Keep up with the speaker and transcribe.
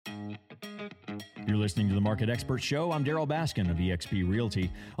You're listening to the Market Expert Show. I'm Darryl Baskin of eXp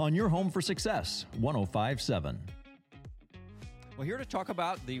Realty on your home for success, 105.7. Well, here to talk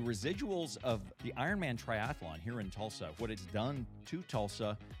about the residuals of the Ironman Triathlon here in Tulsa, what it's done to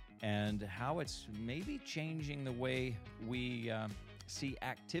Tulsa, and how it's maybe changing the way we see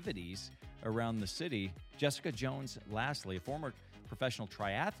activities around the city. Jessica Jones Lasley, a former professional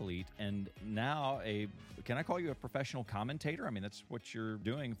triathlete, and now can I call you a professional commentator? I mean, that's what you're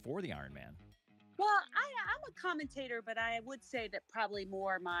doing for the Ironman. Well, I'm a commentator, but I would say that probably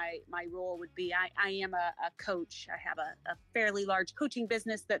more my role would be I am a coach. I have a fairly large coaching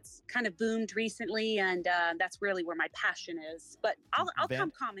business that's kind of boomed recently, and that's really where my passion is. But I'll come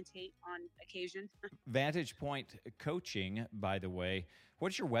commentate on occasion. Vantage Point Coaching, by the way.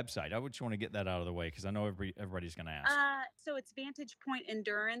 What's your website? I would just want to get that out of the way because I know everybody's going to ask. So it's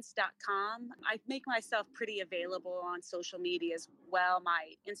vantagepointendurance.com. I make myself pretty available on social media as well.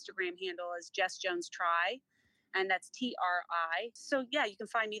 My Instagram handle is Jess Jones Tri, and that's TRI. So yeah, you can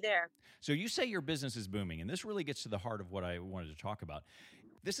find me there. So you say your business is booming, and this really gets to the heart of what I wanted to talk about.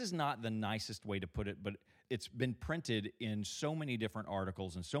 This is not the nicest way to put it, but it's been printed in so many different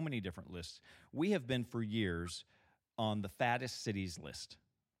articles and so many different lists. We have been for years on the fattest cities list.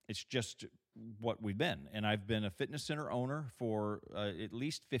 It's just what we've been. And I've been a fitness center owner for at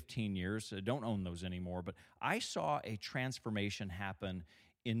least 15 years. I don't own those anymore, but I saw a transformation happen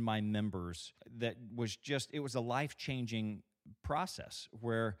in my members that was it was a life-changing process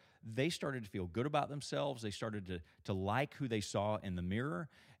where they started to feel good about themselves. They started to like who they saw in the mirror.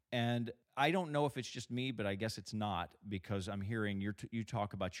 And I don't know if it's just me, but I guess it's not, because I'm hearing you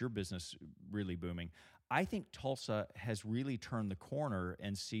talk about your business really booming. I think Tulsa has really turned the corner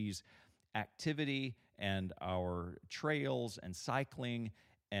and sees activity and our trails and cycling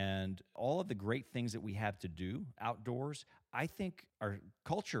and all of the great things that we have to do outdoors. I think our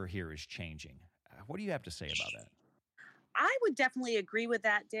culture here is changing. What do you have to say about that? I would definitely agree with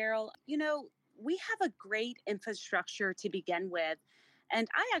that, Darryl. You know, we have a great infrastructure to begin with. And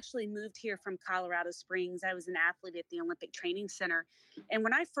I actually moved here from Colorado Springs. I was an athlete at the Olympic Training Center. And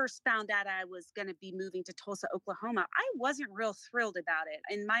when I first found out I was going to be moving to Tulsa, Oklahoma, I wasn't real thrilled about it.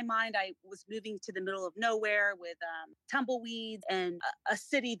 In my mind, I was moving to the middle of nowhere with tumbleweeds and a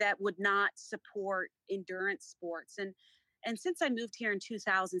city that would not support endurance sports. And since I moved here in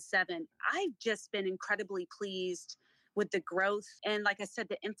 2007, I've just been incredibly pleased with the growth and, like I said,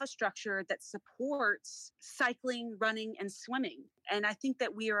 the infrastructure that supports cycling, running, and swimming. And I think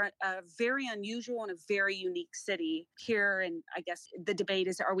that we are a very unusual and a very unique city here. And I guess the debate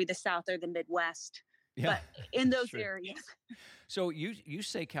is, are we the South or the Midwest? Yeah, but in those areas. So you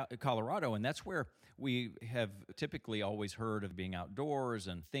say Colorado, and that's where we have typically always heard of being outdoors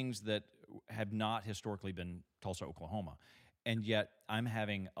and things that have not historically been Tulsa, Oklahoma. And yet I'm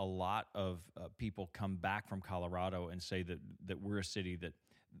having a lot of people come back from Colorado and say that we're a city that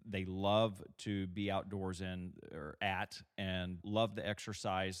they love to be outdoors in or at and love the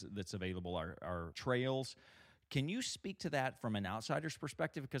exercise that's available, our trails. Can you speak to that from an outsider's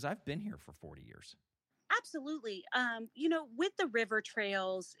perspective? Because I've been here for 40 years. Absolutely. With the river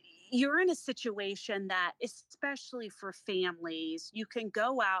trails, you're in a situation that, especially for families, you can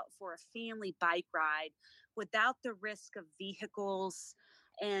go out for a family bike ride without the risk of vehicles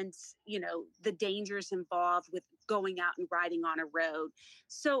and, the dangers involved with going out and riding on a road.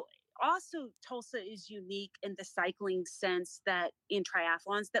 So also, Tulsa is unique in the cycling sense that in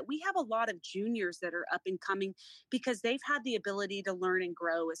triathlons that we have a lot of juniors that are up and coming because they've had the ability to learn and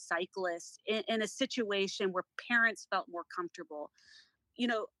grow as cyclists in a situation where parents felt more comfortable.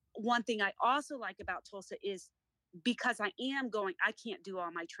 One thing I also like about Tulsa is because I can't do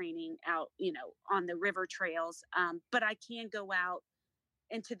all my training out, on the river trails, but I can go out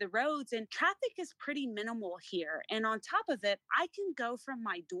into the roads, and traffic is pretty minimal here. And on top of it, I can go from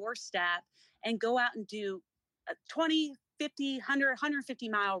my doorstep and go out and do a 20, 50, 100, 150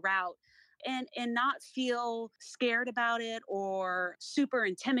 mile route and not feel scared about it or super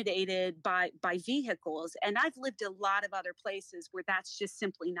intimidated by vehicles. And I've lived a lot of other places where that's just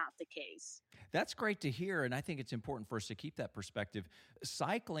simply not the case. That's great to hear. And I think it's important for us to keep that perspective.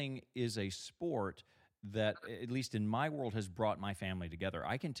 Cycling is a sport that, at least in my world, has brought my family together.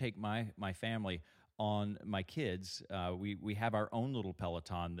 I can take my family on my kids. We have our own little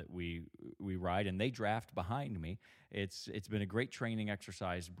Peloton that we ride, and they draft behind me. It's been a great training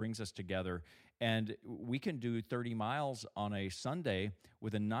exercise, brings us together, and we can do 30 miles on a Sunday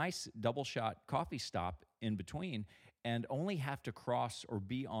with a nice double shot coffee stop in between, and only have to cross or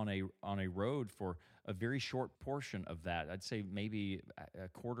be on a road for a very short portion of that. I'd say maybe a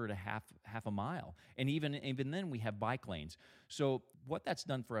quarter to half a mile. And even then we have bike lanes. So what that's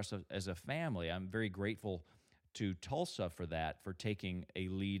done for us as a family, I'm very grateful to Tulsa for that, for taking a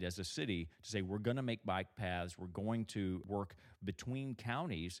lead as a city to say, we're going to make bike paths. We're going to work between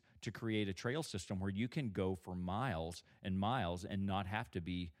counties to create a trail system where you can go for miles and miles and not have to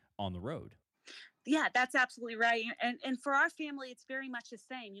be on the road. Yeah, that's absolutely right. And for our family, it's very much the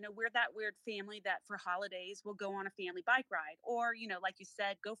same. We're that weird family that for holidays will go on a family bike ride, or, like you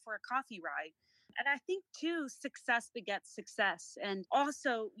said, go for a coffee ride. And I think too, success begets success. And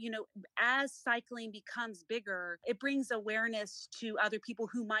also, as cycling becomes bigger, it brings awareness to other people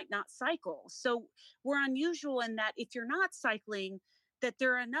who might not cycle. So we're unusual in that if you're not cycling, that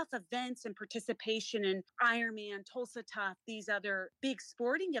there are enough events and participation in Ironman, Tulsa Tough, these other big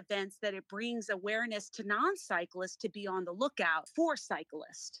sporting events that it brings awareness to non-cyclists to be on the lookout for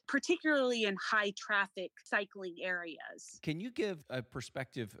cyclists, particularly in high traffic cycling areas. Can you give a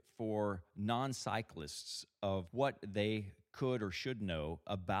perspective for non-cyclists of what they could or should know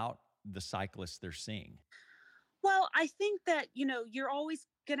about the cyclists they're seeing? Well, I think that, you're always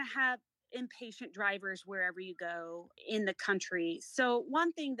going to have impatient drivers wherever you go in the country. So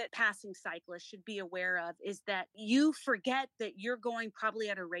one thing that passing cyclists should be aware of is that you forget that you're going probably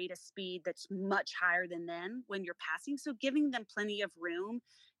at a rate of speed that's much higher than them when you're passing. So giving them plenty of room.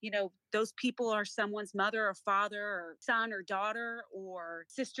 Those people are someone's mother or father or son or daughter or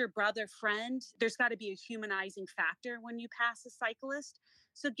sister, brother, friend. There's got to be a humanizing factor when you pass a cyclist.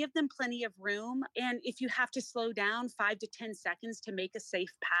 So give them plenty of room. And if you have to slow down 5 to 10 seconds to make a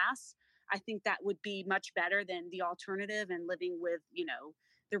safe pass, I think that would be much better than the alternative and living with,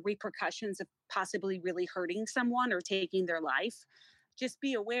 the repercussions of possibly really hurting someone or taking their life. Just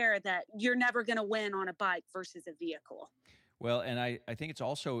be aware that you're never going to win on a bike versus a vehicle. Well, and I think it's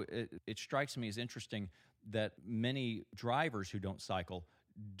also, it strikes me as interesting that many drivers who don't cycle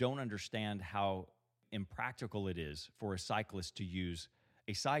don't understand how impractical it is for a cyclist to use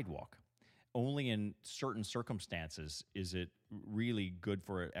a sidewalk. Only in certain circumstances is it really good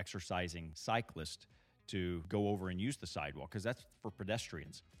for an exercising cyclist to go over and use the sidewalk, because that's for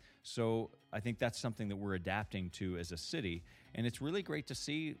pedestrians. So I think that's something that we're adapting to as a city, and it's really great to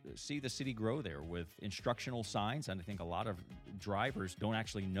see the city grow there with instructional signs, and I think a lot of drivers don't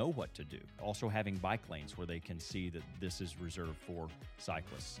actually know what to do. Also having bike lanes where they can see that this is reserved for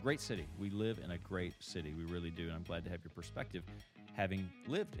cyclists. Great city. We live in a great city. We really do, and I'm glad to have your perspective, having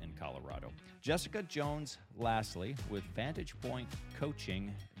lived in Colorado. Jessica Jones Lasley with Vantage Point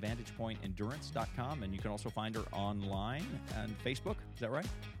Coaching, VantagePointEndurance.com, and you can also find her online on Facebook. Is that right?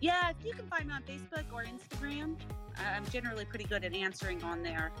 Yeah, you can find me on Facebook or Instagram. I'm generally pretty good at answering on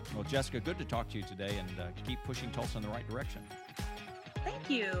there. Well, Jessica, good to talk to you today, and keep pushing Tulsa in the right direction. Thank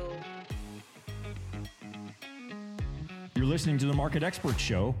you. You're listening to the Market Expert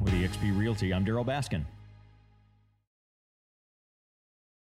Show with eXp Realty. I'm Darryl Baskin.